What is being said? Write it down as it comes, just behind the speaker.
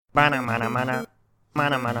Mana mana mana.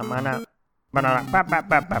 Mana mana mana.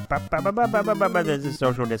 This is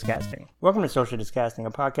Social Discasting. Welcome to Social Discasting,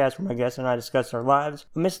 a podcast where my guests and I discuss our lives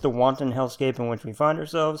amidst the wanton hellscape in which we find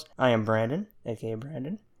ourselves. I am Brandon, aka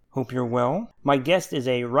Brandon. Hope you're well. My guest is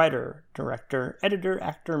a writer, director, editor,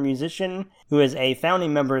 actor, musician, who is a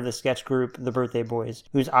founding member of the sketch group The Birthday Boys,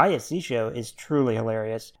 whose ISC show is truly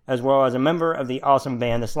hilarious, as well as a member of the awesome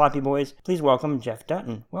band The Sloppy Boys. Please welcome Jeff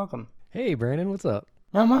Dutton. Welcome. Hey, Brandon, what's up?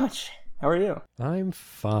 Not much. How are you? I'm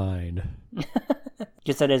fine.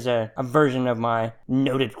 Just that is a version of my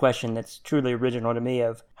noted question that's truly original to me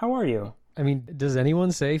of, how are you? I mean, does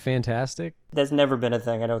anyone say fantastic? That's never been a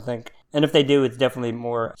thing, I don't think. And if they do, it's definitely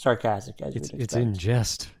more sarcastic, as you would expect. It's in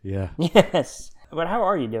jest, yeah. Yes. But how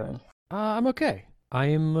are you doing? I'm okay. I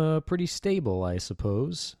am pretty stable, I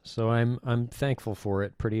suppose. So I'm thankful for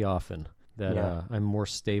it pretty often. That I'm more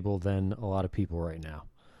stable than a lot of people right now.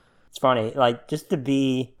 It's funny, like, just to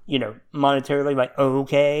be, monetarily, like,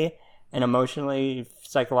 okay, and emotionally,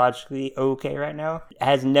 psychologically okay right now,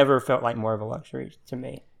 has never felt like more of a luxury to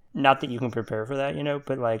me. Not that you can prepare for that,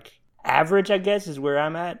 but, like, average, I guess, is where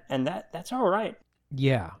I'm at, and that's all right.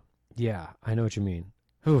 Yeah, I know what you mean.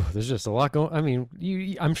 Whew, there's just a lot going. I mean,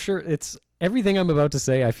 I'm sure it's everything I'm about to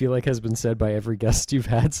say. I feel like has been said by every guest you've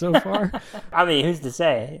had so far. I mean, who's to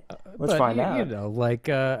say? Let's find out.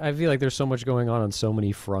 I feel like there's so much going on so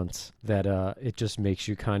many fronts that it just makes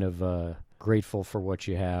you kind of grateful for what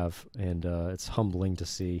you have, and it's humbling to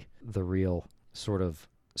see the real sort of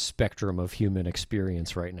spectrum of human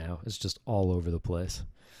experience right now. It's just all over the place.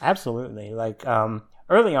 Absolutely. Like,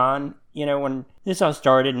 early on, when this all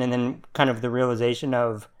started, and then kind of the realization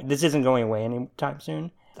of this isn't going away anytime soon,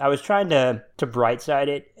 I was trying to bright side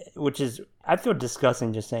it, which is, I feel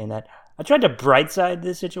disgusting just saying that. I tried to bright side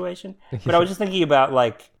this situation, but I was just thinking about,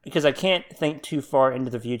 like, because I can't think too far into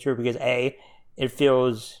the future because A, it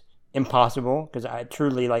feels impossible, because I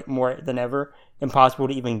truly, like, more than ever, impossible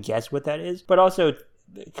to even guess what that is, but also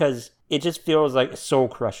because it just feels like soul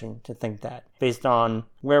crushing to think that based on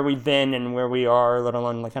where we've been and where we are, let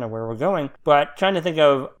alone like kind of where we're going. But trying to think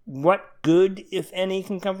of what good, if any,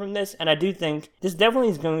 can come from this. And I do think this definitely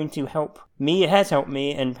is going to help me. It has helped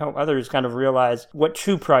me and help others kind of realize what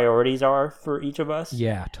true priorities are for each of us.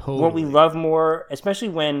 Yeah, totally. What we love more, especially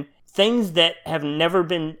when things that have never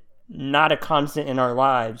been not a constant in our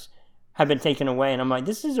lives have been taken away. And I'm like,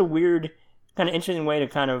 this is a weird, kind of interesting way to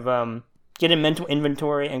kind of get a mental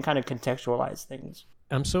inventory and kind of contextualize things.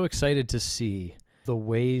 I'm so excited to see the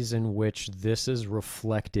ways in which this is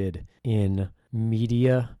reflected in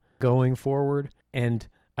media going forward. And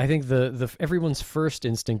I think the everyone's first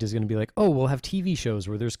instinct is going to be like, oh, we'll have TV shows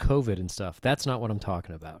where there's COVID and stuff. That's not what I'm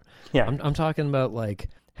talking about. Yeah. I'm talking about like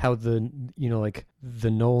how the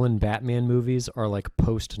Nolan Batman movies are like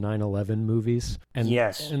post 9/11 movies. And,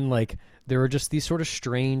 yes. And like, there are just these sort of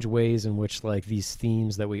strange ways in which like these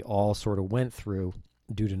themes that we all sort of went through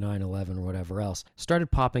due to 9/11 or whatever else started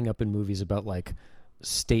popping up in movies about like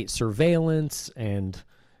state surveillance and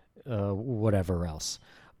whatever else.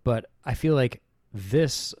 But I feel like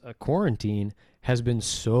this quarantine has been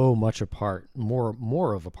so much a part,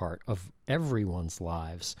 more of a part of everyone's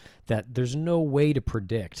lives that there's no way to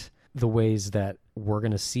predict the ways that we're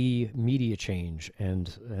going to see media change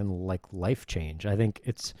and like life change. I think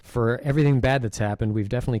it's for everything bad that's happened, we've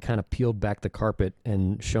definitely kind of peeled back the carpet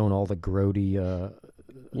and shown all the grody,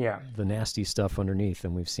 the nasty stuff underneath.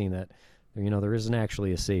 And we've seen that, there isn't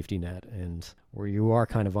actually a safety net, and where you are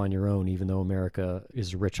kind of on your own, even though America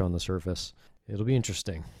is rich on the surface. It'll be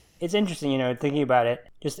interesting. It's interesting, thinking about it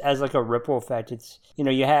just as like a ripple effect. It's,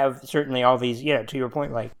 you have certainly all these, to your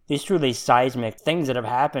point, like these truly seismic things that have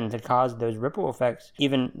happened to cause those ripple effects,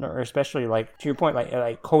 even, or especially like to your point,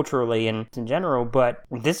 like culturally and in general. But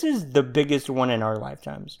this is the biggest one in our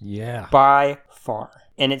lifetimes. Yeah. By far.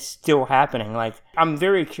 And it's still happening. Like, I'm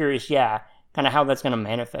very curious, kind of how that's going to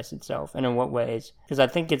manifest itself and in what ways. Because I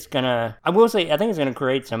think it's going to, I think it's going to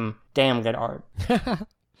create some damn good art.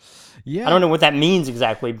 Yeah. I don't know what that means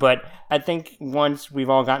exactly, but I think once we've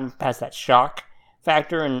all gotten past that shock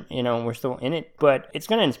factor and, we're still in it, but it's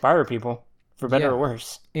going to inspire people for better or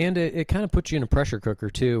worse. And it kind of puts you in a pressure cooker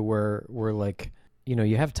too, where like,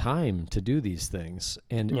 you have time to do these things,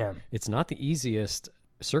 and it's not the easiest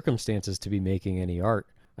circumstances to be making any art.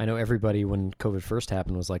 I know everybody when COVID first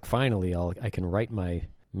happened was like, finally, I can write my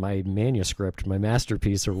manuscript, my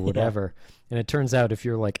masterpiece or whatever. Yeah. And it turns out if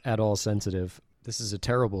you're like at all sensitive, this is a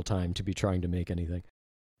terrible time to be trying to make anything.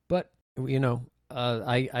 But,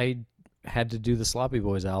 I had to do the Sloppy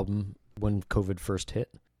Boys album when COVID first hit.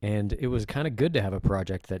 And it was kind of good to have a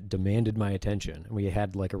project that demanded my attention. We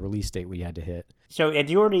had like a release date we had to hit. So had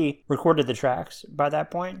you already recorded the tracks by that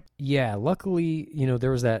point? Yeah, luckily,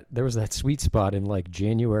 there was that sweet spot in like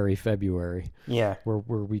January, February, Yeah. where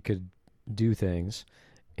we could do things.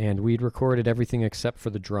 And we'd recorded everything except for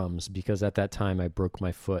the drums because at that time I broke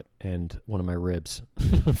my foot and one of my ribs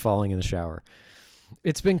falling in the shower.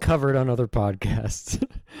 It's been covered on other podcasts.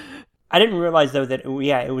 I didn't realize though that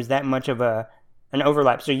it was that much of an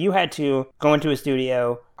overlap. So you had to go into a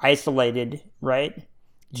studio isolated, right?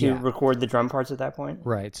 To record the drum parts at that point?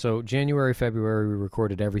 Right. So January, February, we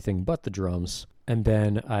recorded everything but the drums. And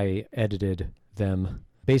then I edited them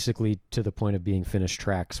basically to the point of being finished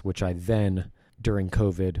tracks, which I then, during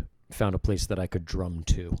COVID, found a place that I could drum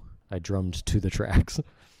to. I drummed to the tracks.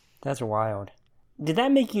 That's wild. Did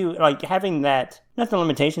that make you, like, having that, not the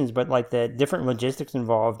limitations, but like the different logistics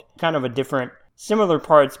involved, kind of a different, similar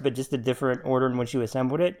parts, but just a different order in which you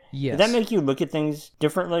assembled it? Yes. Did that make you look at things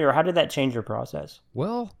differently, or how did that change your process?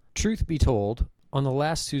 Well, truth be told, on the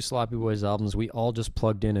last two Sloppy Boys albums, we all just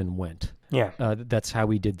plugged in and went. Yeah. That's how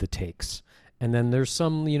we did the takes. And then there's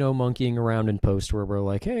some, monkeying around in post where we're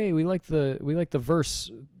like, hey, we like the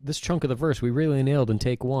verse, this chunk of the verse we really nailed in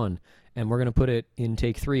take one, and we're going to put it in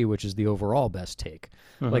take three, which is the overall best take.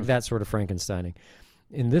 Mm-hmm. Like that sort of Frankensteining.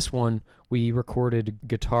 In this one, we recorded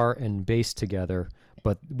guitar and bass together,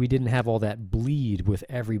 but we didn't have all that bleed with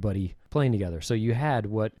everybody playing together. So you had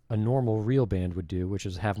what a normal real band would do, which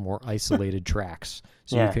is have more isolated tracks,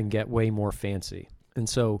 so you can get way more fancy. And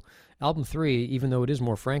so album 3, even though it is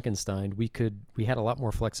more Frankenstein, we had a lot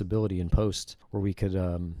more flexibility in post where we could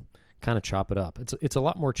kind of chop it up. It's a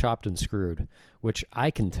lot more chopped and screwed, which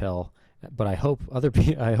I can tell, but I hope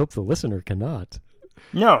I hope the listener cannot.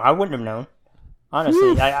 No, I wouldn't have known.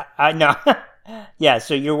 Honestly, I know. Yeah,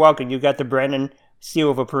 so you're welcome. You got the Brandon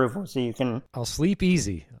seal of approval, so you can. I'll sleep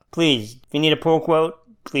easy. Please, if you need a pull quote,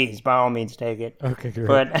 please, by all means, take it. Okay, great.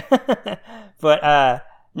 But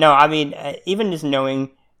no, I mean, even just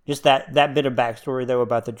knowing just that bit of backstory though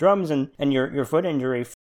about the drums and your foot injury,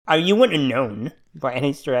 you wouldn't have known by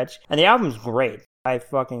any stretch. And the album's great. I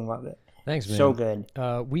fucking love it. Thanks, man. So good.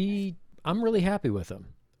 I'm really happy with them.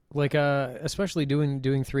 Like, especially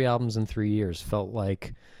doing 3 albums in 3 years felt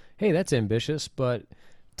like, hey, that's ambitious, but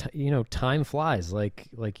time flies. Like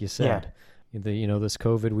you said, this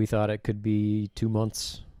COVID, we thought it could be 2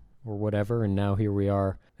 months or whatever, and now here we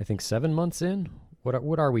are. I think 7 months in.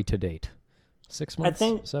 What are we to date? 6 months? I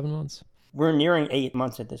think 7 months. We're nearing 8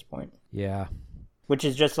 months at this point. Yeah. Which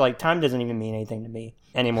is just like, time doesn't even mean anything to me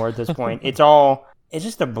anymore at this point. It's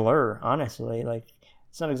just a blur, honestly. Like,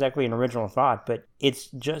 it's not exactly an original thought, but it's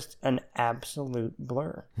just an absolute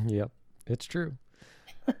blur. Yep, it's true.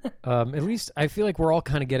 At least I feel like we're all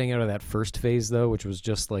kind of getting out of that first phase, though, which was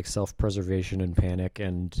just like self-preservation and panic.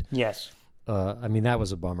 And yes, I mean, that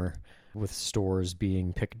was a bummer with stores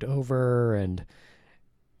being picked over and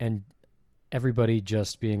everybody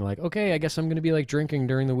just being like, okay, I guess I'm going to be like drinking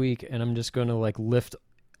during the week, and I'm just going to like lift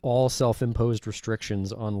all self-imposed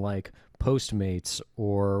restrictions on like Postmates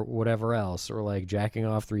or whatever else, or like jacking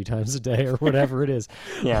off 3 times a day or whatever it is.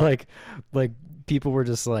 Yeah. Like people were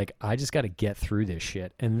just like, I just got to get through this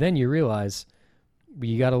shit. And then you realize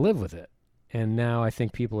you got to live with it. And now I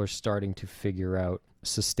think people are starting to figure out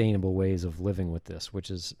sustainable ways of living with this,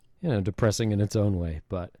 which is, depressing in its own way,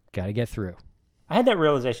 but got to get through. I had that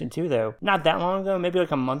realization too, though, not that long ago, maybe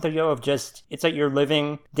like a month ago, of just, it's like you're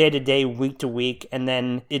living day to day, week to week, and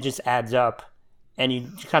then it just adds up. And you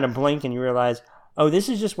kind of blink and you realize, oh, this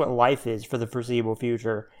is just what life is for the foreseeable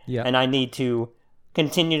future. Yeah. And I need to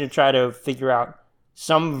continue to try to figure out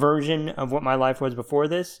some version of what my life was before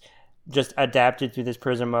this, just adapted through this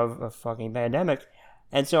prism of a fucking pandemic.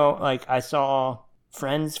 And so, like, I saw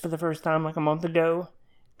Friends for the first time like a month ago,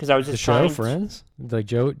 because I was just the show Friends? Like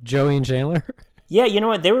Joey and Chandler? Yeah, you know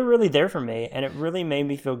what? They were really there for me, and it really made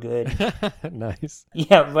me feel good. Nice.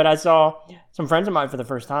 Yeah, but I saw some friends of mine for the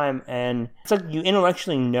first time, and it's like you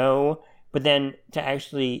intellectually know, but then to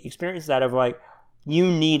actually experience that of like, you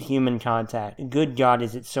need human contact. Good God,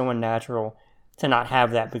 is it so unnatural to not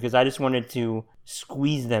have that, because I just wanted to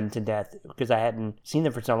squeeze them to death because I hadn't seen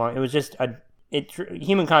them for so long. It was just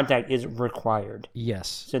human contact is required.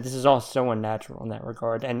 Yes. So this is all so unnatural in that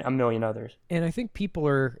regard, and a million others. And I think people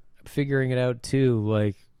are figuring it out too.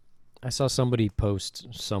 Like, I saw somebody post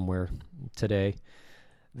somewhere today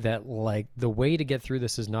that like the way to get through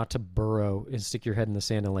this is not to burrow and stick your head in the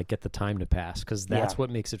sand and like get the time to pass, because that's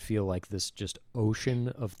what makes it feel like this just ocean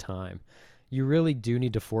of time. You really do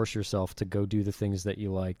need to force yourself to go do the things that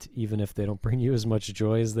you liked, even if they don't bring you as much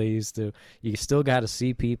joy as they used to. You still got to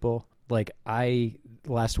see people. Like, I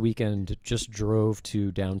last weekend just drove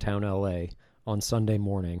to downtown LA on Sunday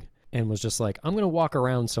morning and was just like, I'm going to walk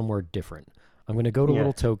around somewhere different. I'm going to go to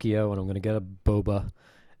Little Tokyo and I'm going to get a boba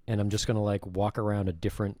and I'm just going to like walk around a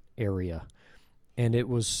different area. And it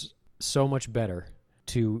was so much better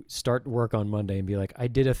to start work on Monday and be like, I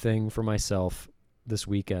did a thing for myself this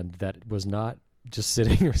weekend that was not just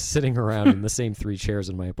sitting around in the same 3 chairs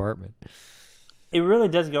in my apartment. It really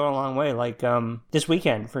does go a long way. Like this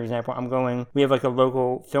weekend, for example, we have like a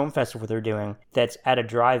local film festival they're doing that's at a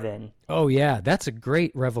drive-in. Oh yeah, that's a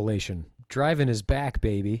great revelation. Drive-in is back,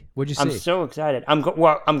 baby. What'd you see? I'm so excited. I'm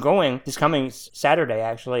going this coming Saturday,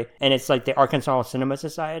 actually, and it's like the Arkansas Cinema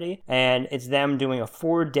Society, and it's them doing a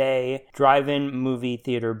 4-day drive-in movie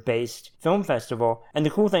theater-based film festival. And the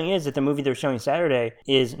cool thing is that the movie they're showing Saturday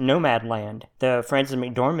is Nomadland, the Frances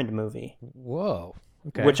McDormand movie. Whoa.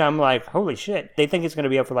 Okay. Which I'm like, holy shit. They think it's going to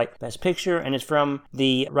be up for like Best Picture, and it's from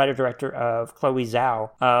the writer-director of Chloe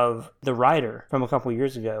Zhao of The Rider from a couple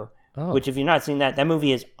years ago. Oh. Which, if you've not seen that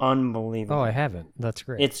movie is unbelievable. Oh, I haven't. That's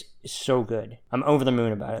great. It's so good. I'm over the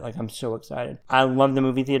moon about it. Like, I'm so excited. I love the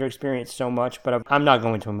movie theater experience so much, but I'm not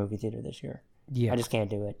going to a movie theater this year. Yeah. I just can't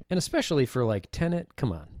do it. And especially for, like, Tenet,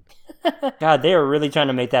 come on. God, they are really trying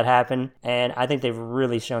to make that happen, and I think they've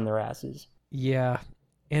really shown their asses. Yeah.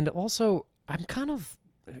 And also,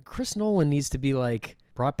 Chris Nolan needs to be, like,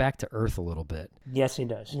 brought back to earth a little bit. Yes, he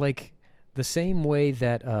does. Like, the same way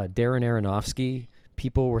that Darren Aronofsky...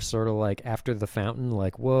 people were sort of like, after The Fountain,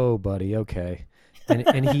 like, whoa, buddy, okay.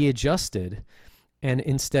 And he adjusted. And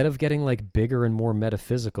instead of getting, like, bigger and more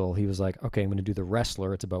metaphysical, he was like, okay, I'm going to do The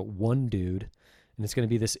Wrestler. It's about one dude, and it's going to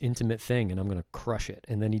be this intimate thing, and I'm going to crush it.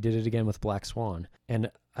 And then he did it again with Black Swan. And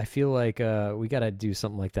I feel like we got to do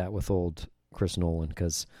something like that with old Chris Nolan,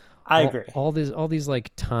 because I agree. All these, like,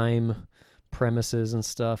 time premises and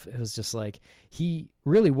stuff, it was just like, he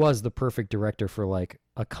really was the perfect director for, like,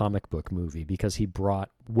 a comic book movie, because he brought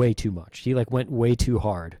way too much. He like went way too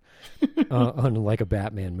hard on like a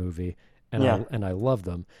Batman movie, and I love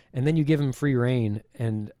them. And then you give him free reign,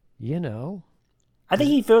 and I think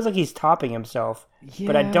he feels like he's topping himself,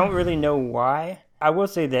 but I don't really know why. I will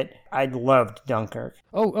say that I loved Dunkirk.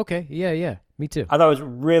 Oh, okay, yeah, me too. I thought it was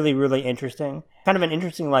really, really interesting. Kind of an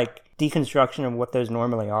interesting like deconstruction of what those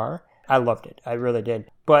normally are. I loved it. I really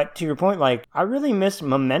did. But to your point, like, I really miss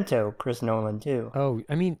Memento, Chris Nolan, too. Oh,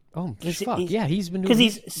 I mean, fuck. Yeah, he's been doing... Because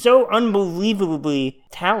he's so unbelievably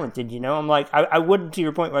talented, I'm like, I would, to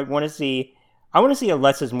your point, like, want to see a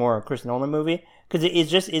less is more Chris Nolan movie. Because it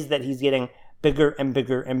just is that he's getting bigger and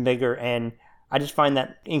bigger and bigger. And I just find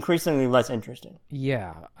that increasingly less interesting.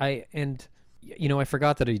 Yeah, I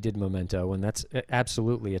forgot that he did Memento, and that's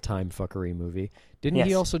absolutely a time fuckery movie. Didn't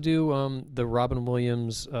he also do the Robin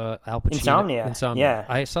Williams, Al Pacino? Insomnia. Yeah.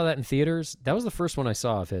 I saw that in theaters. That was the first one I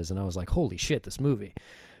saw of his, and I was like, holy shit, this movie.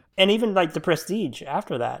 And even like The Prestige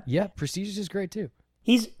after that. Yeah, Prestige is great too.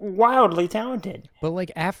 He's wildly talented. But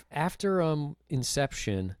like after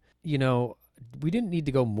Inception, we didn't need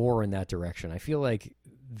to go more in that direction. I feel like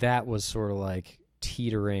that was sort of like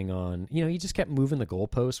teetering on, he just kept moving the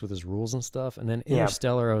goalposts with his rules and stuff. And then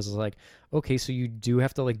Interstellar, I was like, okay, so you do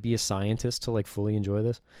have to like be a scientist to like fully enjoy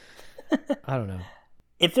this. I don't know.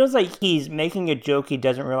 It feels like he's making a joke he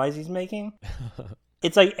doesn't realize he's making.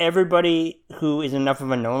 It's like everybody who is enough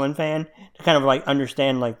of a Nolan fan to kind of like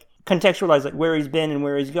understand, like contextualize like where he's been and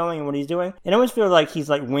where he's going and what he's doing. It almost feels like he's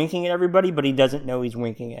like winking at everybody, but he doesn't know he's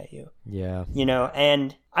winking at you. Yeah.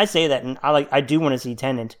 And I say that, and I do want to see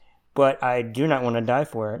Tenet, but I do not want to die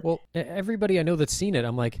for it. Well, everybody I know that's seen it,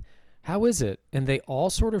 I'm like, how is it? And they all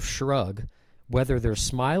sort of shrug, whether they're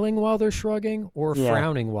smiling while they're shrugging or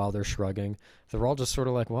frowning while they're shrugging. They're all just sort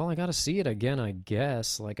of like, well, I got to see it again, I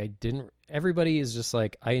guess. Like, everybody is just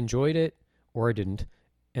like, I enjoyed it or I didn't,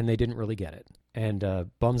 and they didn't really get it. And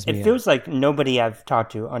bums me out. It feels like nobody I've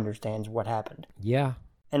talked to understands what happened. Yeah.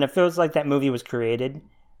 And it feels like that movie was created,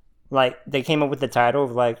 like, they came up with the title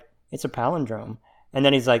of, like, it's a palindrome. And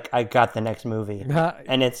then he's like, I got the next movie.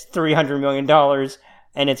 And it's $300 million,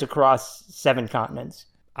 and it's across 7 continents.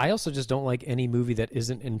 I also just don't like any movie that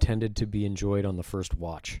isn't intended to be enjoyed on the first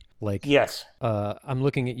watch. Like, yes. I'm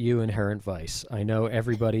looking at you, Inherent Vice. I know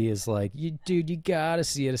everybody is like, dude, you gotta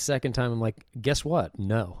see it a second time. I'm like, guess what?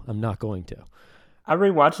 No, I'm not going to. I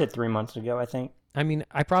rewatched it 3 months ago, I think. I mean,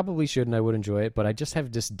 I probably should and I would enjoy it, but I just have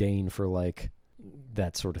disdain for, like,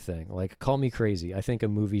 that sort of thing. Like, call me crazy. I think a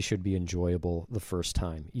movie should be enjoyable the first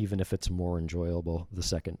time, even if it's more enjoyable the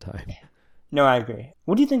second time. No, I agree.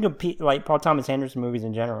 What do you think of like Paul Thomas Anderson movies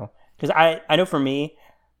in general? Because I know for me,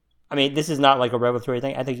 I mean, this is not like a revelatory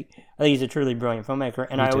thing. I think he's a truly brilliant filmmaker,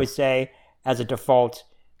 and I always say, as a default,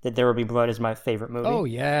 that There Will Be Blood is my favorite movie. Oh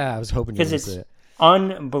yeah, I was hoping you would say it.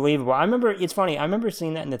 unbelievable. I remember, it's funny, I remember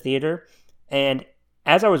seeing that in the theater, and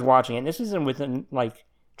as I was watching it, this is within like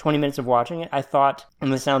 20 minutes of watching it, I thought,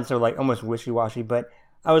 and this sounds so like almost wishy-washy, but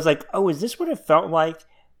I was like, oh, is this what it felt like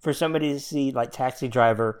for somebody to see like Taxi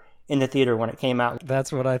Driver in the theater when it came out?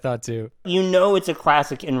 That's what I thought too. You know it's a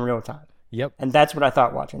classic in real time. Yep. And that's what I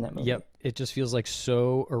thought watching that movie. Yep. It just feels like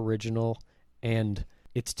so original, and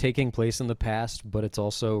it's taking place in the past, but it's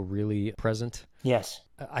also really present. Yes.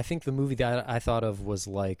 I think the movie that I thought of was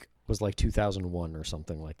like 2001 or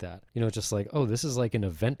something like that. You know, just like, oh, this is like an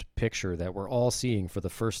event picture that we're all seeing for the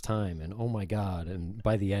first time, and oh my God. And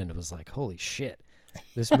by the end, it was like, holy shit,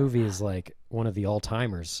 this movie is like one of the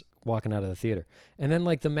all-timers walking out of the theater. And then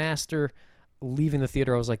like The Master leaving the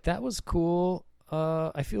theater, I was like, that was cool.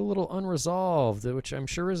 I feel a little unresolved, which I'm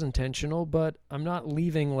sure is intentional, but I'm not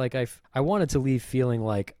leaving like I wanted to leave feeling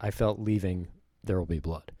like I felt leaving There Will Be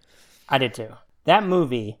Blood. I did too. That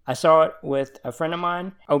movie, I saw it with a friend of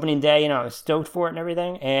mine, opening day, I was stoked for it and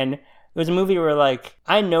everything, and it was a movie where, like,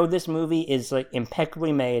 I know this movie is, like,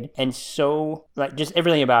 impeccably made, and so, like, just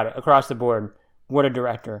everything about it, across the board, what a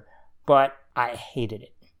director, but I hated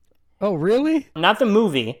it. Oh, really? Not the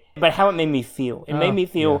movie, but how it made me feel. It made me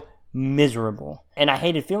feel miserable, and I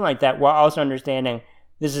hated feeling like that while also understanding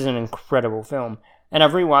this is an incredible film, and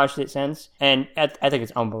I've rewatched it since, and I think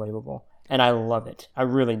it's unbelievable. And I love it. I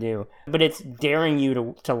really do. But it's daring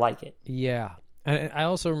you to like it. Yeah. And I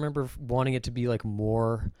also remember wanting it to be like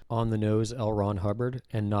more on the nose L. Ron Hubbard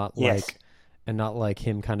and not like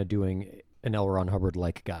him kind of doing an L. Ron Hubbard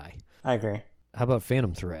like guy. I agree. How about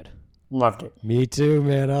Phantom Thread? Loved it. Me too,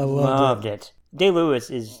 man. I loved it. Day-Lewis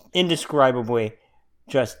is indescribably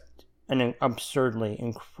just an absurdly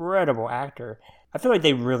incredible actor. I feel like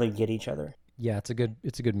they really get each other. Yeah, it's a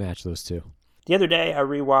good match, those two. The other day, I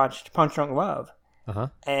rewatched Punch Drunk Love,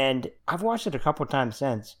 and I've watched it a couple times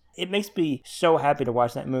since. It makes me so happy to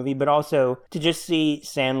watch that movie, but also to just see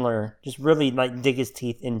Sandler just really like dig his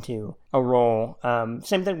teeth into a role.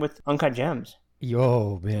 Same thing with Uncut Gems.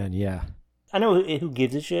 Yo, man, yeah. I know who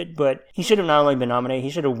gives a shit, but he should have not only been nominated,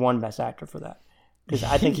 he should have won Best Actor for that. Because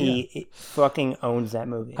I think he fucking owns that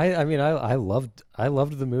movie. I mean, I loved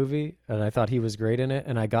the movie, and I thought he was great in it,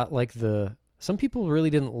 and I got like some people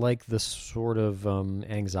really didn't like the sort of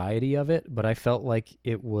anxiety of it, but I felt like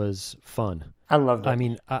it was fun. I loved it. I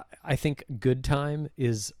mean, I think Good Time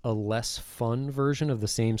is a less fun version of the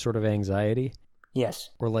same sort of anxiety.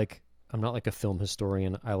 Yes. Or like, I'm not like a film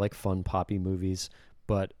historian. I like fun poppy movies,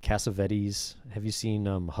 but Cassavetes, have you seen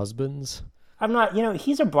Husbands? I'm not,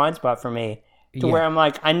 he's a blind spot for me to where I'm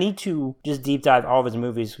like, I need to just deep dive all of his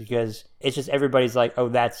movies because it's just everybody's like, oh,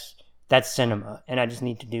 that's cinema, and I just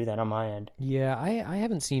need to do that on my end. Yeah, I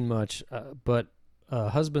haven't seen much, but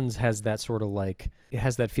Husbands has that sort of like, it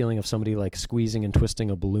has that feeling of somebody like squeezing and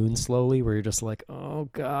twisting a balloon slowly, where you're just like, oh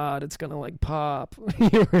God, it's gonna like pop.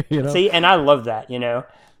 You know? See, and I love that,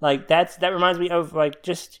 like that reminds me of like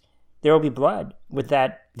just There Will Be Blood with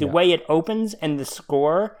that, the way it opens and the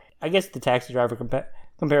score. I guess the Taxi Driver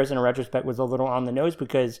comparison in retrospect was a little on the nose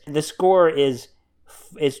because the score is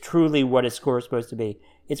truly what a score is supposed to be.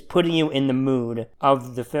 It's putting you in the mood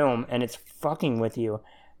of the film, and it's fucking with you.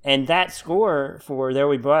 And that score for There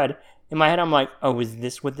Will Be Blood, in my head, I'm like, oh, is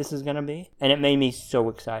this what this is going to be? And it made me so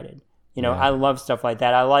excited. I love stuff like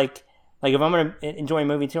that. I like if I'm going to enjoy a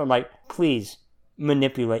movie too, I'm like, please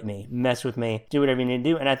manipulate me, mess with me, do whatever you need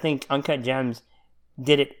to do. And I think Uncut Gems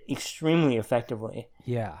did it extremely effectively.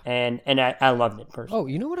 Yeah. And I loved it personally. Oh,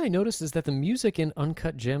 you know what I noticed is that the music in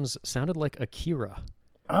Uncut Gems sounded like Akira.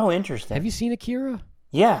 Oh, interesting. Have you seen Akira?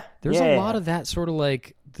 Yeah. There's a lot of that sort of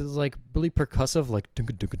like, there's like really percussive, like,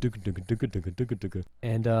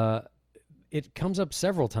 and it comes up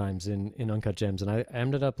several times in Uncut Gems, and I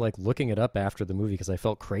ended up like looking it up after the movie because I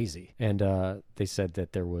felt crazy. And they said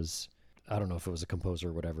that there was, I don't know if it was a composer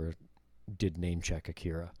or whatever, did name check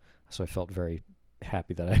Akira. So I felt very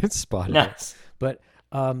happy that I had spotted it. But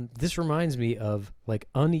this reminds me of like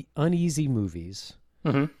uneasy movies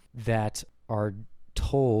that are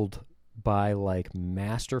told by like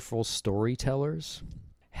masterful storytellers,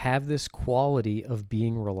 have this quality of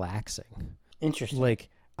being relaxing. Interesting. Like,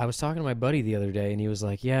 I was talking to my buddy the other day, and he was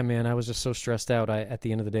like, yeah, man, I was just so stressed out. At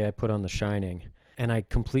the end of the day, I put on The Shining, and I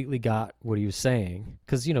completely got what he was saying.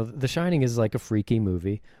 Because, The Shining is like a freaky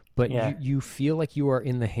movie, but you feel like you are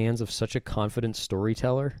in the hands of such a confident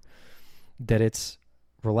storyteller that it's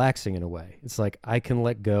relaxing in a way. It's like, I can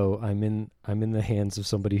let go. I'm in the hands of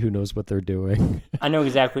somebody who knows what they're doing. I know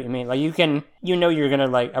exactly what you mean. Like, you're gonna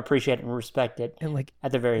like appreciate it and respect it, and like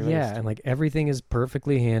at the very least. Yeah, and like everything is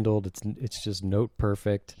perfectly handled. It's just note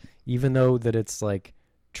perfect, even though that it's like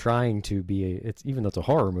trying to be even though it's a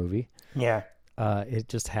horror movie. Yeah. it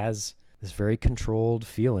just has this very controlled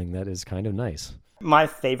feeling that is kind of nice. My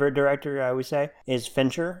favorite director, I always say, is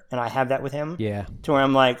Fincher, and I have that with him. Yeah. To where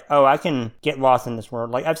I'm like, oh, I can get lost in this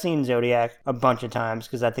world. Like, I've seen Zodiac a bunch of times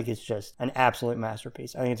because I think it's just an absolute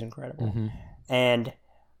masterpiece. I think it's incredible. Mm-hmm. And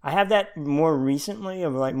I have that more recently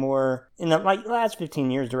of like more in the like last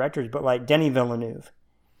 15 years directors, but like Denis Villeneuve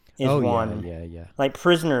is one. Yeah. Like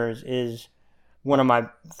Prisoners is one of my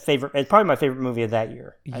favorite. It's probably my favorite movie of that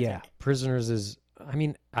year. I think. Prisoners is. I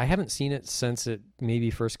mean, I haven't seen it since it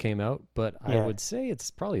maybe first came out, but I would say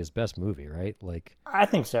it's probably his best movie, right? Like, I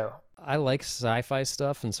think so. I like sci-fi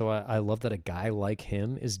stuff, and so I love that a guy like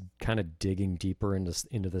him is kind of digging deeper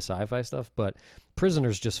into the sci-fi stuff. But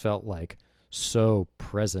Prisoners just felt like so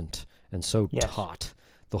present and so taut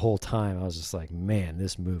the whole time. I was just like, man,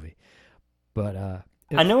 this movie. But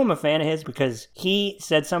I know I'm a fan of his because he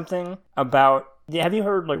said something about. Have you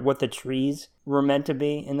heard like what the trees were meant to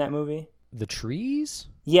be in that movie? The trees?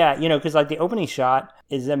 Yeah, you know, because like the opening shot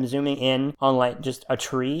is them zooming in on like just a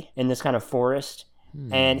tree in this kind of forest,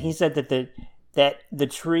 and he said that the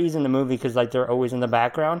trees in the movie, because like they're always in the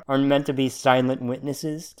background, are meant to be silent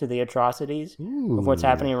witnesses to the atrocities of what's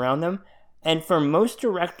happening around them. And for most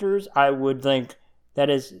directors, I would think that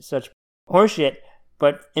is such horseshit,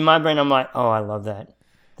 but in my brain, I'm like, oh, I love that.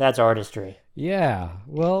 That's artistry. Yeah,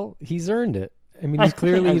 well, he's earned it. I mean,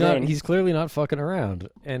 he's clearly not fucking around,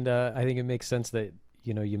 and I think it makes sense that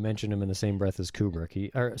you mentioned him in the same breath as Kubrick.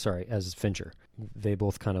 As Fincher. They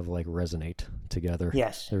both kind of like resonate together.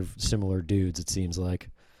 Yes, they're similar dudes. It seems like.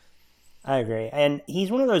 I agree, and he's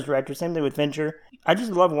one of those directors. Same thing with Fincher. I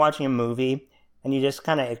just love watching a movie, and you just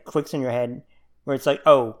kind of it clicks in your head where it's like,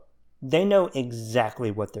 oh, they know exactly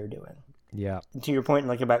what they're doing. Yeah. To your point,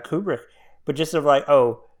 like about Kubrick, but just of like,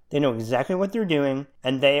 oh, they know exactly what they're doing,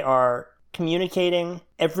 and they are communicating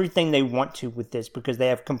everything they want to with this because they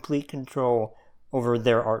have complete control over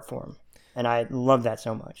their art form. And I love that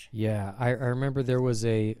so much. Yeah, I remember there was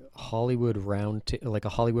a Hollywood like a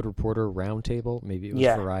Hollywood Reporter roundtable, maybe it was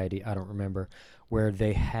Variety, I don't remember, where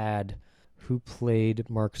they had who played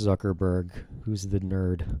Mark Zuckerberg, who's the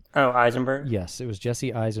nerd. Oh, Eisenberg? Yes, it was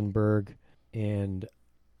Jesse Eisenberg, and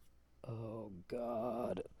oh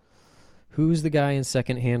god, who's the guy in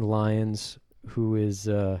Secondhand Lions who is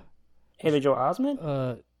Haley Joel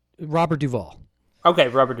Osment? Robert Duvall. Okay,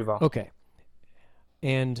 Robert Duvall. Okay.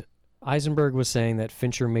 And Eisenberg was saying that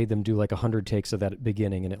Fincher made them do like 100 takes of that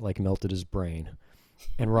beginning and it like melted his brain.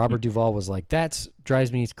 And Robert Duvall was like, that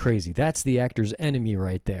drives me crazy. That's the actor's enemy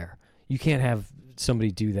right there. You can't have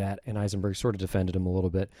somebody do that. And Eisenberg sort of defended him a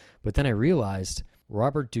little bit. But then I realized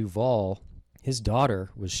Robert Duvall, his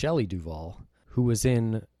daughter was Shelley Duvall, who was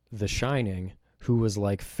in The Shining, who was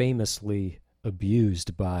like famously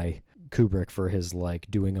abused by Kubrick for his like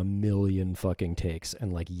doing a million fucking takes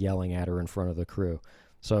and like yelling at her in front of the crew.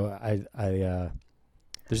 So I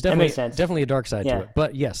there's definitely a dark side to it.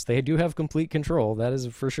 But yes, they do have complete control. That is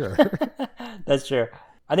for sure. That's true.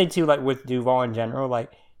 I think too, like with Duvall in general,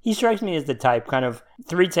 like he strikes me as the type kind of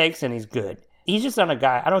 3 takes and he's good. He's just not a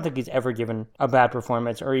guy. I don't think he's ever given a bad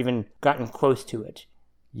performance or even gotten close to it.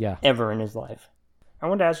 Yeah. Ever in his life. I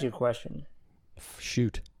wanted to ask you a question.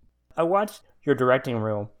 Shoot. I watched your directing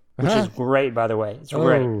reel, which is great, by the way. It's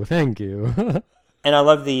great. Oh, thank you. And I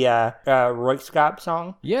love the Roykscop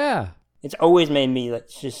song. Yeah. It's always made me like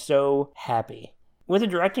just so happy. With a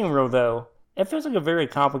directing reel, though, it feels like a very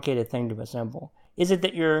complicated thing to assemble. Is it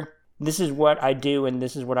that this is what I do and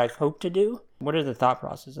this is what I hope to do? What is the thought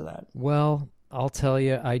process of that? Well, I'll tell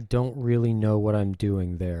you, I don't really know what I'm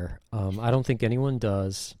doing there. I don't think anyone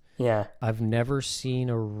does. Yeah. I've never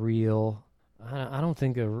seen a reel. I don't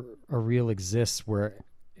think a reel exists where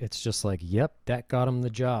it's just like, yep, that got him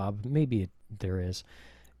the job. Maybe there is.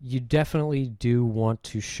 You definitely do want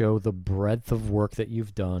to show the breadth of work that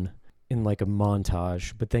you've done in like a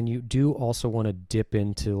montage, but then you do also want to dip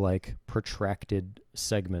into like protracted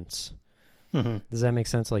segments. Mm-hmm. Does that make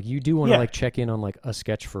sense? Like you do want to like check in on like a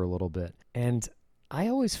sketch for a little bit. And I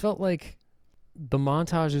always felt like the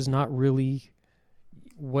montage is not really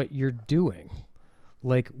what you're doing.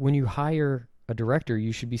 Like when you hire a director,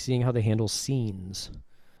 you should be seeing how they handle scenes.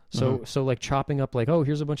 So like chopping up like, oh,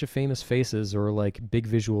 here's a bunch of famous faces or like big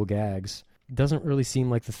visual gags doesn't really seem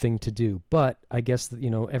like the thing to do. But I guess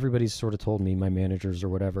that, everybody's sort of told me, my managers or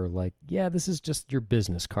whatever, like, yeah, this is just your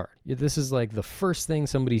business card. This is like the first thing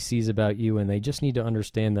somebody sees about you, and they just need to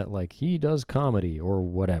understand that like he does comedy or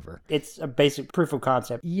whatever. It's a basic proof of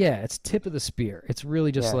concept. Yeah, it's tip of the spear. It's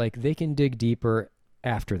really just like they can dig deeper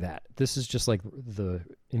after that. This is just like the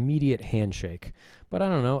immediate handshake. But I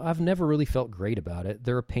don't know. I've never really felt great about it.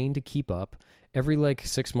 They're a pain to keep up. Every like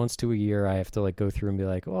 6 months to a year, I have to like go through and be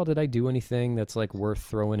like, well, did I do anything that's like worth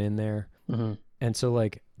throwing in there? Mm-hmm. And so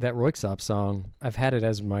like that Röyksopp song, I've had it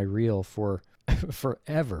as my reel for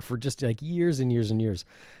forever, for just like years and years and years.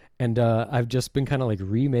 And I've just been kind of like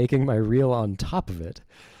remaking my reel on top of it.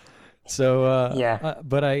 So,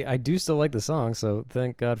 but I do still like the song, so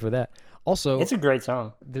thank God for that. Also, it's a great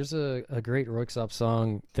song. There's a great Röyksopp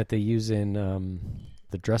song that they use in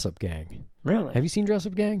the Dress Up Gang. Really? Have you seen Dress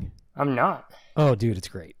Up Gang? I'm not. Oh, dude, it's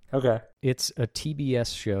great. Okay. It's a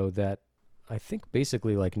TBS show that I think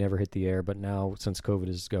basically like never hit the air, but now since COVID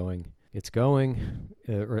is going, it's going,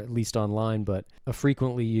 or at least online, but a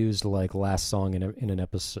frequently used like last song in an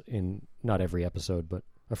episode, in not every episode, but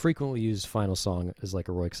a frequently used final song is like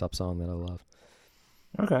a Röyksopp song that I love.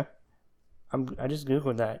 Okay. I just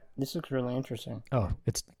Googled that. This looks really interesting. Oh,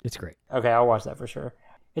 it's great. Okay, I'll watch that for sure.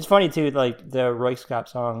 It's funny too, like the Röyksopp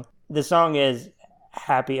song. The song is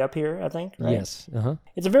Happy Up Here, I think, right? Yes. Uh-huh.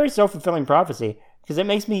 It's a very self-fulfilling prophecy because it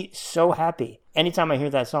makes me so happy. Anytime I hear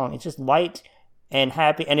that song, it's just light and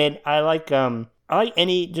happy. And I like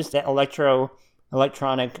any just that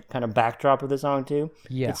electronic kind of backdrop of the song too.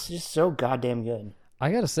 Yeah. It's just so goddamn good.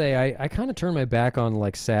 I gotta say, I kind of turned my back on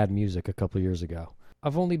like sad music a couple years ago.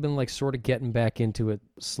 I've only been like sort of getting back into it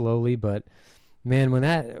slowly, but man, when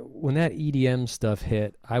that EDM stuff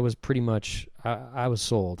hit, I was pretty much I was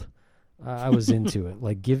sold. I was into it.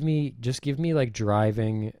 Like give me like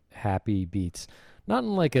driving happy beats. Not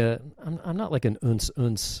in like I'm not like an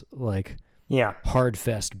uns like hard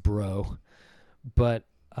fest bro, but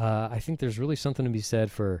I think there's really something to be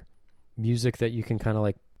said for music that you can kind of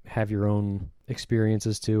like have your own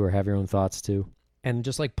experiences to or have your own thoughts to. And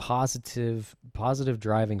just like positive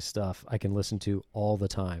driving stuff I can listen to all the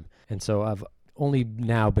time. And so I've only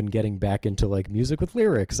now been getting back into like music with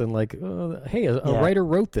lyrics and like, hey, a writer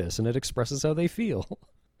wrote this and it expresses how they feel.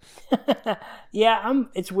 Yeah,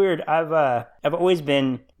 it's weird. I've always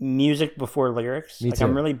been music before lyrics. Me too.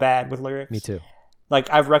 I'm really bad with lyrics. Me too. Like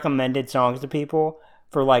I've recommended songs to people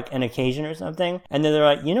for like an occasion or something, and then they're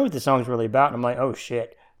like, you know what the song's really about? And I'm like, oh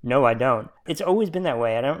shit. No, I don't. It's always been that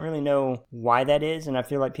way. I don't really know why that is, and I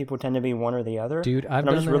feel like people tend to be one or the other. Dude, I'm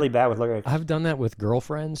just really bad with lyrics. I've done that with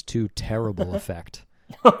girlfriends to terrible effect.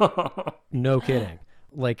 No kidding.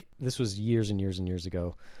 Like, this was years and years and years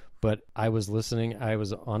ago, but I was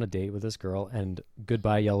on a date with this girl, and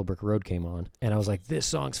Goodbye Yellow Brick Road came on, and I was like, this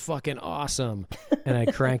song's fucking awesome. And I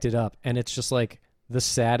cranked it up, and it's just like the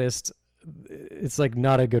saddest, it's like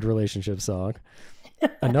not a good relationship song.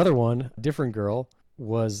 Another one, different girl,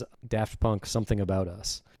 was Daft Punk Something About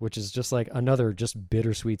Us, which is just like another just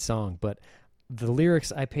bittersweet song, but the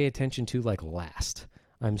lyrics I pay attention to like last.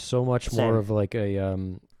 I'm so much more of like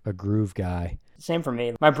a groove guy. Same for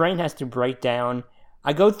me. My brain has to break down.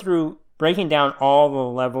 I go through breaking down all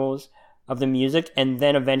the levels of the music, and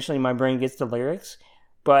then eventually my brain gets the lyrics,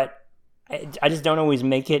 but I just don't always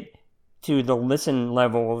make it to the listen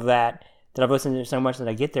level of that I've listened to so much that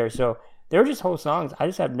I get there. So they're just whole songs. I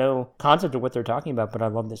just have no concept of what they're talking about, but I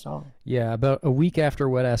love the song. Yeah, about a week after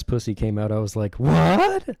Wet Ass Pussy came out, I was like,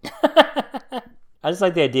 what? I just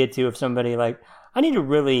like the idea, too, of somebody like, I need to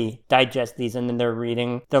really digest these, and then they're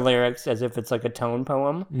reading the lyrics as if it's like a tone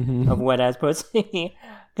poem of Wet Ass Pussy.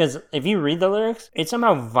 Because if you read the lyrics, it's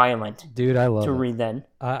somehow violent. Dude, I love to it. read then.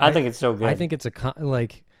 I think it's so good. I think it's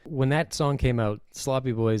like... When that song came out,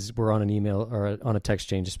 Sloppy Boys were on an email or on a text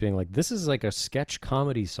chain just being like, this is like a sketch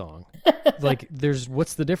comedy song. Like,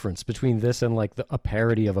 what's the difference between this and like a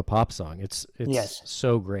parody of a pop song? It's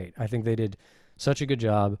so great. I think they did such a good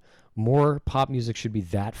job. More pop music should be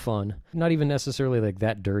that fun. Not even necessarily like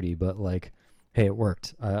that dirty, but like, hey, it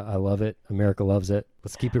worked. I love it. America loves it.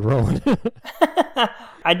 Let's keep it rolling.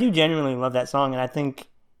 I do genuinely love that song, and I think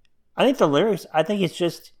the lyrics, I think it's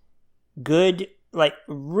just good, like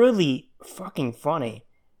really fucking funny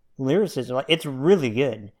lyricism. Like, it's really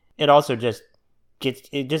good. It also just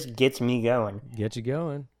gets me going. Get you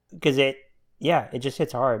going. Because it just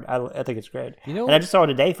hits hard. I think it's great. You know, and I just saw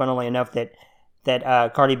today, funnily enough,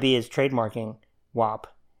 that Cardi B is trademarking WAP,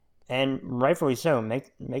 and rightfully so.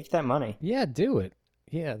 Make that money. Yeah, do it.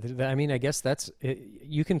 Yeah, I mean, I guess that's it.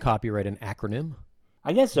 You can copyright an acronym.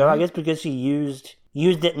 I guess so. Right? I guess because she used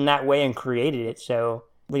it in that way and created it. So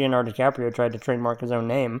Leonardo DiCaprio tried to trademark his own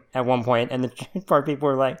name at one point, and the trademark people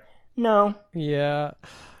were like, "No." Yeah,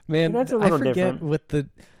 man, that's a little different.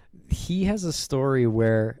 He has a story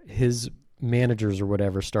where his managers or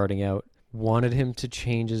whatever starting out wanted him to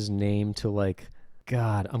change his name to like,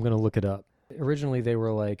 God, I'm gonna look it up. Originally, they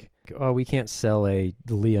were like, oh, we can't sell a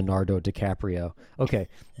Leonardo DiCaprio. Okay,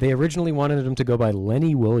 they originally wanted him to go by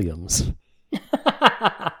Lenny Williams.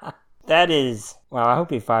 That is... Wow, I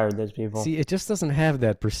hope he fired those people. See, it just doesn't have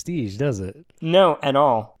that prestige, does it? No, at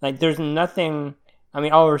all. Like, there's nothing... I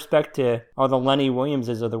mean, all respect to all the Lenny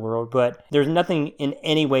Williamses of the world, but there's nothing in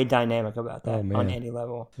any way dynamic about that on any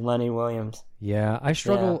level. Lenny Williams. Yeah, I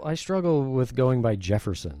struggle with going by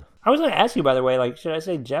Jefferson. I was going to ask you, by the way, like, should I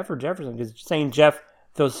say Jeff or Jefferson? Because saying Jeff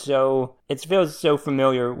feels so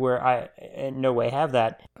familiar where I in no way have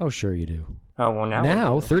that. Oh, sure you do. Oh, well,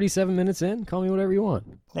 now 37 minutes in, call me whatever you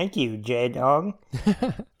want. Thank you, J-Dog.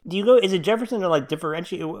 Do you go, is it Jefferson or like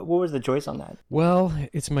differentiate? What was the choice on that? Well,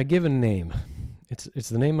 it's my given name. It's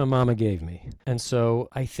the name my mama gave me. And so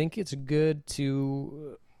I think it's good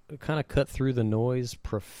to kind of cut through the noise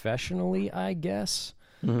professionally, I guess.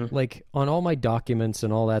 Mm-hmm. Like on all my documents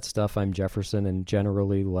and all that stuff, I'm Jefferson, and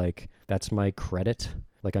generally like that's my credit.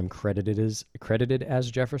 Like I'm credited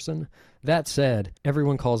as Jefferson. That said,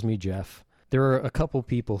 everyone calls me Jeff. There are a couple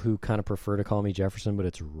people who kind of prefer to call me Jefferson, but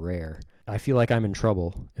it's rare. I feel like I'm in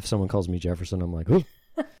trouble if someone calls me Jefferson. I'm like, ooh.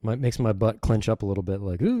 Makes my butt clench up a little bit,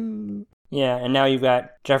 like, ooh. Yeah, and now you've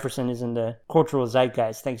got Jefferson is in the cultural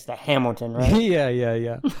zeitgeist thanks to Hamilton, right?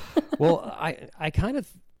 Yeah. Well, I kind of,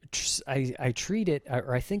 I treat it,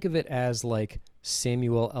 or I think of it as like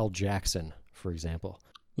Samuel L. Jackson, for example.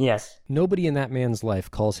 Yes. Nobody in that man's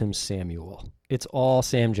life calls him Samuel. It's all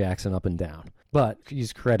Sam Jackson up and down. But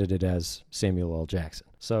he's credited as Samuel L. Jackson.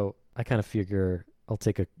 So I kind of figure I'll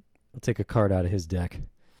take a card out of his deck.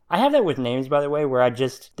 I have that with names, by the way, where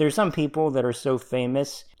there's some people that are so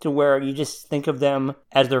famous to where you just think of them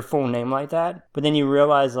as their full name like that, but then you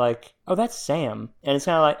realize like, oh, that's Sam. And it's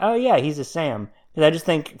kind of like, oh yeah, he's a Sam. Because I just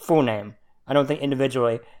think full name. I don't think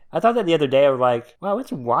individually. I thought that the other day, I was like, wow,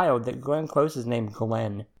 it's wild that Glenn Close is named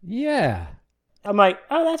Glenn. Yeah. I'm like,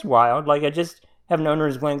 oh, that's wild. Like, I just have known her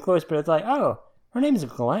as Glenn Close, but it's like, oh, her name is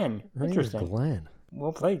Glenn. Interesting. Glenn.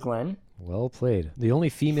 Well played, Glenn. Well played. The only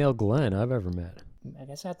female Glenn I've ever met. I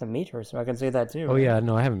guess I have to meet her so I can say that too. Oh, right? Yeah,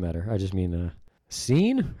 no, I haven't met her. I just mean,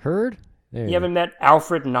 seen? Heard? There you haven't met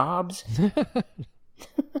Alfred Nobbs?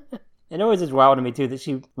 It always is wild to me, too, that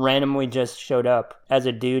she randomly just showed up as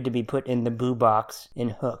a dude to be put in the boo box in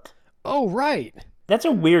Hook. Oh, right. That's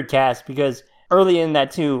a weird cast, because early in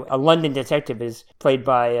that, too, a London detective is played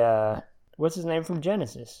by, what's his name from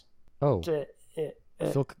Genesis? Oh.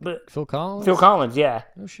 Phil Collins? Phil Collins, yeah.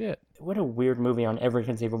 Oh, shit. What a weird movie on every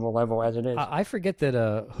conceivable level as it is. I forget that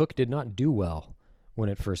Hook did not do well when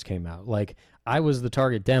it first came out. Like, I was the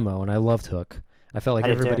target demo, and I loved Hook. I felt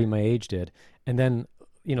like everybody my age did. And then,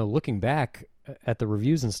 looking back at the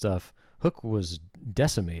reviews and stuff, Hook was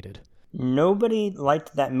decimated. Nobody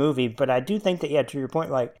liked that movie, but I do think that, yeah, to your point,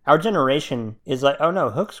 like, our generation is like, oh no,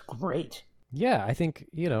 Hook's great. Yeah, I think,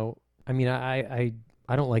 I mean, I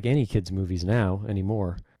don't like any kids' movies now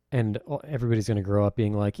anymore. And everybody's going to grow up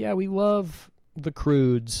being like, yeah, we love the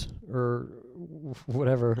Croods or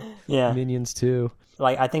whatever. Yeah. Minions too.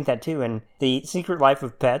 Like, I think that too. And The Secret Life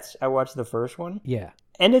of Pets, I watched the first one. Yeah.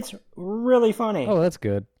 And it's really funny. Oh, that's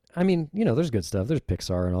good. I mean, there's good stuff. There's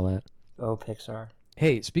Pixar and all that. Oh, Pixar.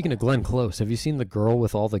 Hey, speaking of Glenn Close, have you seen The Girl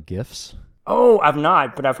with All the Gifts? Oh, I've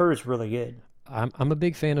not, but I've heard it's really good. I'm a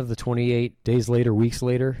big fan of the 28 Days Later, Weeks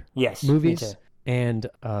Later movies. Me too. And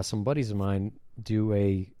some buddies of mine do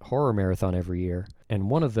a horror marathon every year, and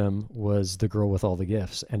one of them was The Girl with All the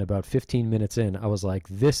Gifts. And about 15 minutes in, I was like,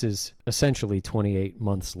 this is essentially 28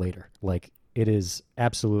 months later. Like, it is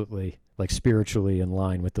absolutely like spiritually in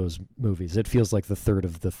line with those movies. It feels like the third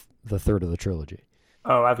of the trilogy.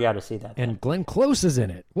 Oh, I've got to see that then. And Glenn Close is in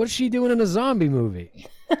it. What's she doing in a zombie movie?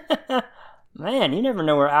 Man, you never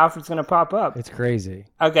know where Alfred's going to pop up. It's crazy.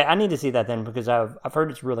 Okay, I need to see that then because I've heard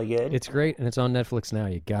it's really good. It's great, and it's on Netflix now.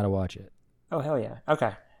 You got to watch it. Oh, hell yeah.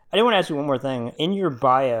 Okay. I do want to ask you one more thing. In your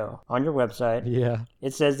bio on your website,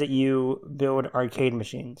 it says that you build arcade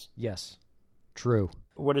machines. Yes. True.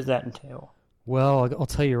 What does that entail? Well, I'll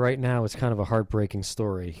tell you right now, it's kind of a heartbreaking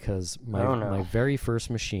story because my very first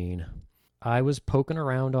machine, I was poking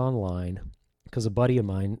around online because a buddy of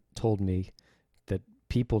mine told me that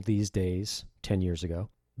people these days, 10 years ago,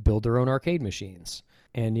 build their own arcade machines.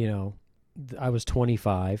 And, I was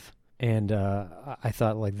 25. And I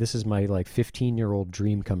thought, like, this is my, 15-year-old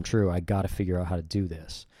dream come true. I got to figure out how to do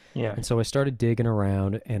this. Yeah. And so I started digging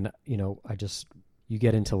around, and, you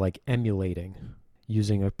get into, emulating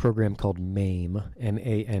using a program called MAME,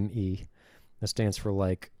 M-A-M-E. That stands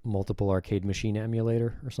for, Multiple Arcade Machine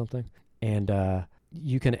Emulator or something. And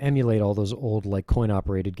you can emulate all those old,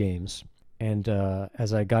 coin-operated games. And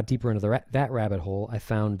as I got deeper into that rabbit hole, I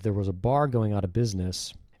found there was a bar going out of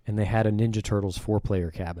business. and they had a Ninja Turtles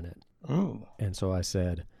 4-player cabinet. Ooh. And so I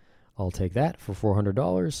said, I'll take that for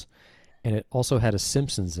 $400. And it also had a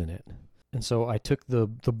Simpsons in it. And so I took the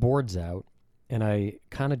boards out, and I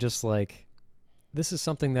kind of just like, this is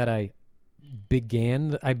something that I began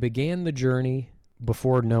the journey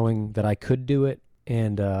before knowing that I could do it.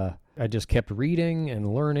 And I just kept reading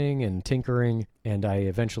and learning and tinkering. And I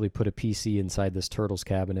eventually put a PC inside this Turtles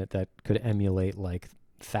cabinet that could emulate like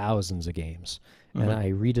thousands of games. Mm-hmm. And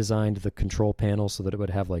I redesigned the control panel so that it would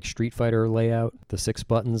have like Street Fighter layout, the 6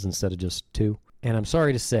 buttons instead of just 2. And I'm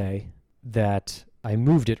sorry to say that I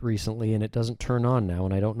moved it recently and it doesn't turn on now,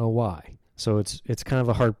 and I don't know why. So it's kind of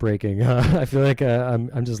a heartbreaking. I feel like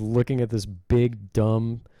I'm just looking at this big,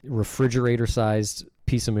 dumb, refrigerator-sized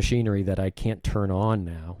piece of machinery that I can't turn on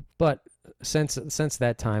now. But since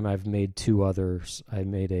that time, I've made 2 others. I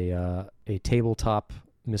made a tabletop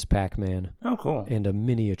Miss Pac-Man. Oh, cool. And a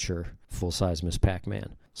miniature full-size Miss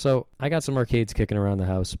Pac-Man. So I got some arcades kicking around the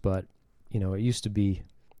house, but it used to be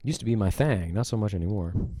my thing. Not so much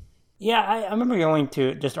anymore. Yeah, I remember going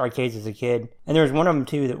to just arcades as a kid, and there was one of them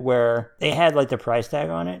too where they had like the price tag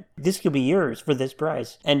on it. This could be yours for this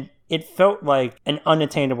price, and it felt like an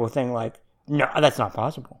unattainable thing. Like, no, that's not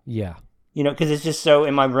possible. Yeah, because it's just so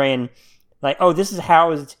in my brain, like, oh, this is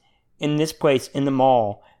housed in this place in the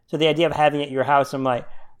mall. So the idea of having it at your house, I'm like,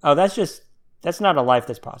 oh, that's not a life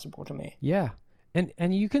that's possible to me. Yeah,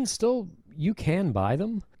 and you can buy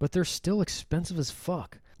them, but they're still expensive as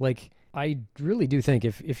fuck. Like, I really do think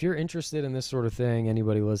if you're interested in this sort of thing,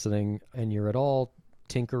 anybody listening, and you're at all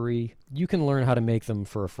tinkery, you can learn how to make them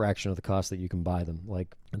for a fraction of the cost that you can buy them.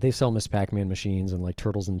 Like, they sell Miss Pac-Man machines and like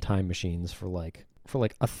Turtles in Time machines for like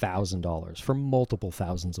 $1,000, for multiple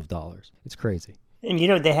thousands of dollars. It's crazy. And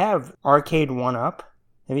they have Arcade 1-Up.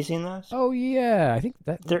 Have you seen those? Oh yeah, I think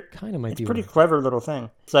that kind of might be. It's a pretty clever little thing.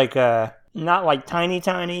 It's like not like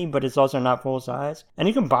tiny, but it's also not full size. And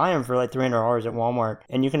you can buy them for like $300 at Walmart,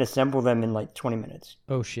 and you can assemble them in like 20 minutes.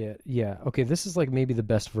 Oh shit, yeah. Okay, this is like maybe the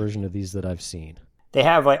best version of these that I've seen. They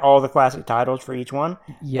have like all the classic titles for each one,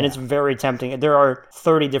 yeah. And it's very tempting. There are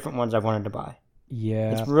 30 different ones I've wanted to buy.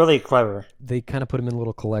 Yeah. It's really clever. They kind of put them in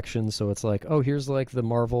little collections, so it's like, oh, here's like the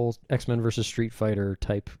Marvel X-Men versus Street Fighter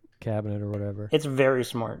type cabinet or whatever. It's very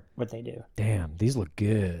smart what they do. Damn, these look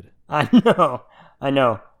good. I know.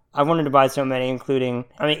 I wanted to buy so many, including,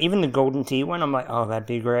 even the Golden Tee one. I'm like, oh, that'd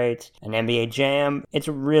be great. An NBA Jam. It's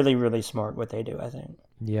really, really smart what they do, I think.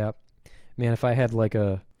 Yep. Man, if I had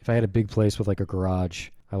a big place with like a garage,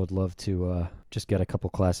 I would love to just get a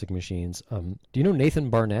couple classic machines. Do you know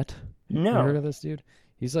Nathan Barnett? No. You heard of this dude?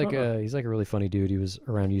 He's like he's like a really funny dude. He was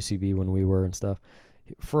around UCB when we were and stuff.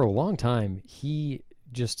 For a long time, he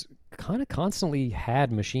just kind of constantly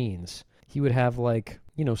had machines. He would have like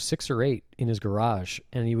 6 or 8 in his garage,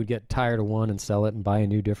 and he would get tired of one and sell it and buy a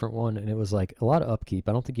new different one, and it was like a lot of upkeep.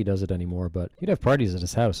 I don't think he does it anymore, but he'd have parties at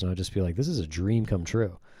his house, and I'd just be like, this is a dream come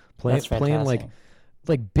true. Playing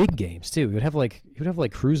like big games too. He would have like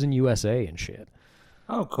Cruis'n USA and shit.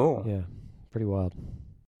 Oh, cool. Yeah, pretty wild.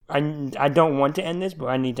 I don't want to end this, but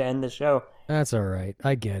I need to end the show. That's all right.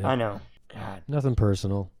 I get it. I know. God. Nothing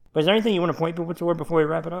personal. But is there anything you want to point people toward before we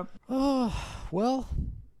wrap it up? Oh, well,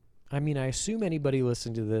 I assume anybody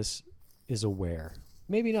listening to this is aware.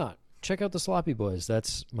 Maybe not. Check out the Sloppy Boys.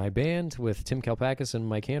 That's my band with Tim Kalpakis and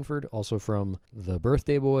Mike Hanford, also from the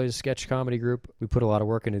Birthday Boys sketch comedy group. We put a lot of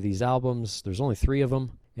work into these albums. There's only 3 of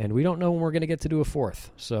them, and we don't know when we're going to get to do a 4th.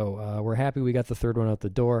 So we're happy we got the 3rd one out the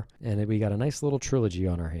door, and we got a nice little trilogy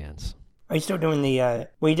on our hands. Are you still doing the,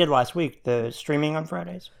 what you did last week, the streaming on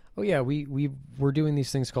Fridays? Oh, yeah, we were doing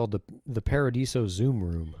these things called the Paradiso Zoom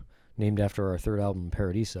Room, named after our 3rd album,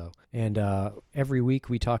 Paradiso. And every week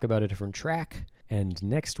we talk about a different track, and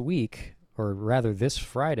next week, or rather this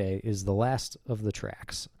Friday, is the last of the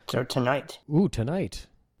tracks. So tonight. Ooh, tonight.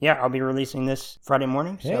 Yeah, I'll be releasing this Friday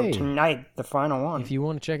morning, so Hey. tonight, the final one. If you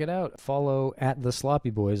want to check it out, follow at the Sloppy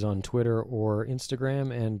Boys on Twitter or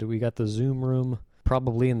Instagram, and we got the Zoom Room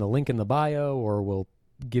probably in the link in the bio, or we'll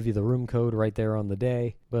give you the room code right there on the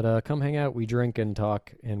day. But come hang out. We drink and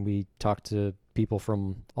we talk to people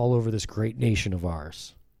from all over this great nation of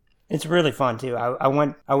ours. It's really fun, too.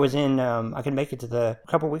 I could make it to a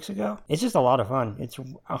couple weeks ago. It's just a lot of fun. It's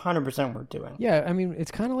 100% worth doing. Yeah,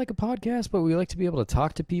 it's kind of like a podcast, but we like to be able to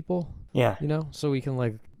talk to people. Yeah. So we can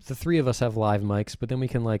the 3 of us have live mics, but then we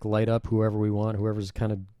can light up whoever we want, whoever's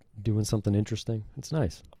kind of doing something interesting. It's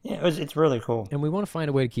nice. Yeah, it's really cool. And we want to find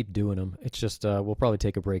a way to keep doing them. It's just we'll probably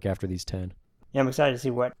take a break after these 10. Yeah, I'm excited to see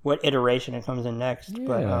what iteration it comes in next. Yeah.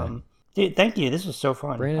 But dude, thank you. This was so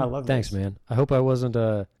fun. Brandon, I love thanks, this. man. I hope I wasn't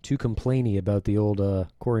too complainy about the old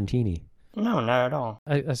quarantini. No, not at all.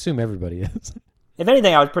 I assume everybody is. If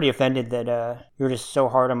anything, I was pretty offended that you were just so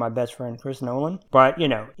hard on my best friend, Chris Nolan. But,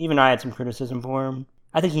 even I had some criticism for him.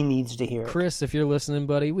 I think he needs to hear it. Chris, if you're listening,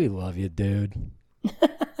 buddy, we love you, dude.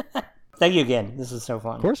 Thank you again. This was so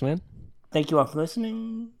fun. Of course, man. Thank you all for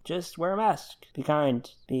listening. Just wear a mask. Be kind.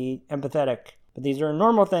 Be empathetic. But these are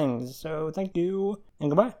normal things. So thank you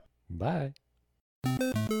and goodbye. Bye.